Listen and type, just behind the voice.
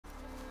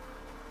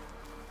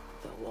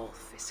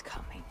wolf is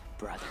coming,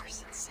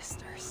 brothers and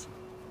sisters.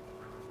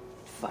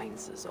 It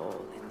finds us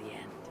all in the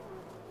end,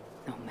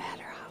 no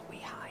matter how we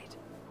hide.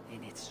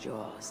 In its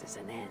jaws is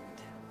an end,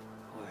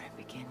 or a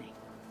beginning.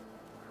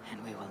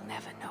 And we will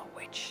never know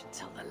which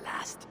till the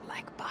last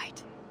black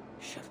bite.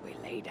 Should we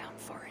lay down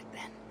for it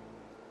then?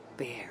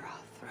 Bare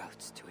our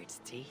throats to its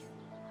teeth?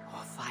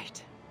 Or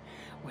fight,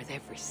 with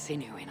every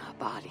sinew in our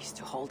bodies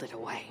to hold it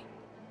away?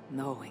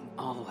 Knowing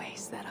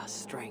always that our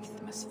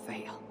strength must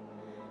fail,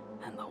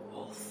 and the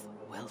wolf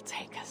will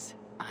take us.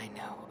 I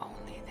know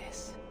only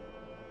this.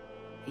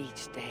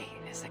 Each day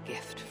is a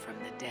gift from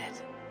the dead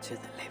to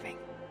the living.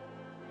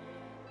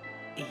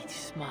 Each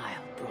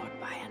smile brought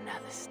by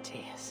another's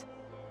tears.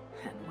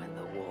 And when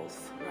the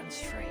wolf runs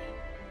free,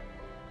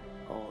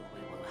 all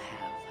we will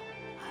have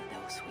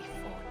are those we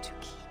fought to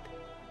keep.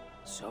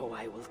 So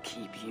I will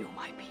keep you,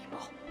 my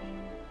people.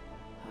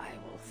 I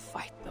will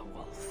fight the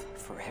wolf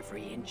for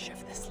every inch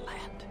of this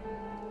land,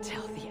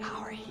 till the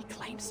hour he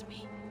claims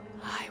me.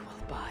 I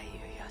will buy you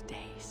your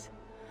days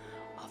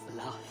of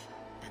love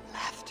and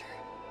laughter.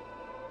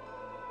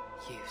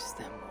 Use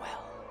them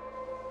well.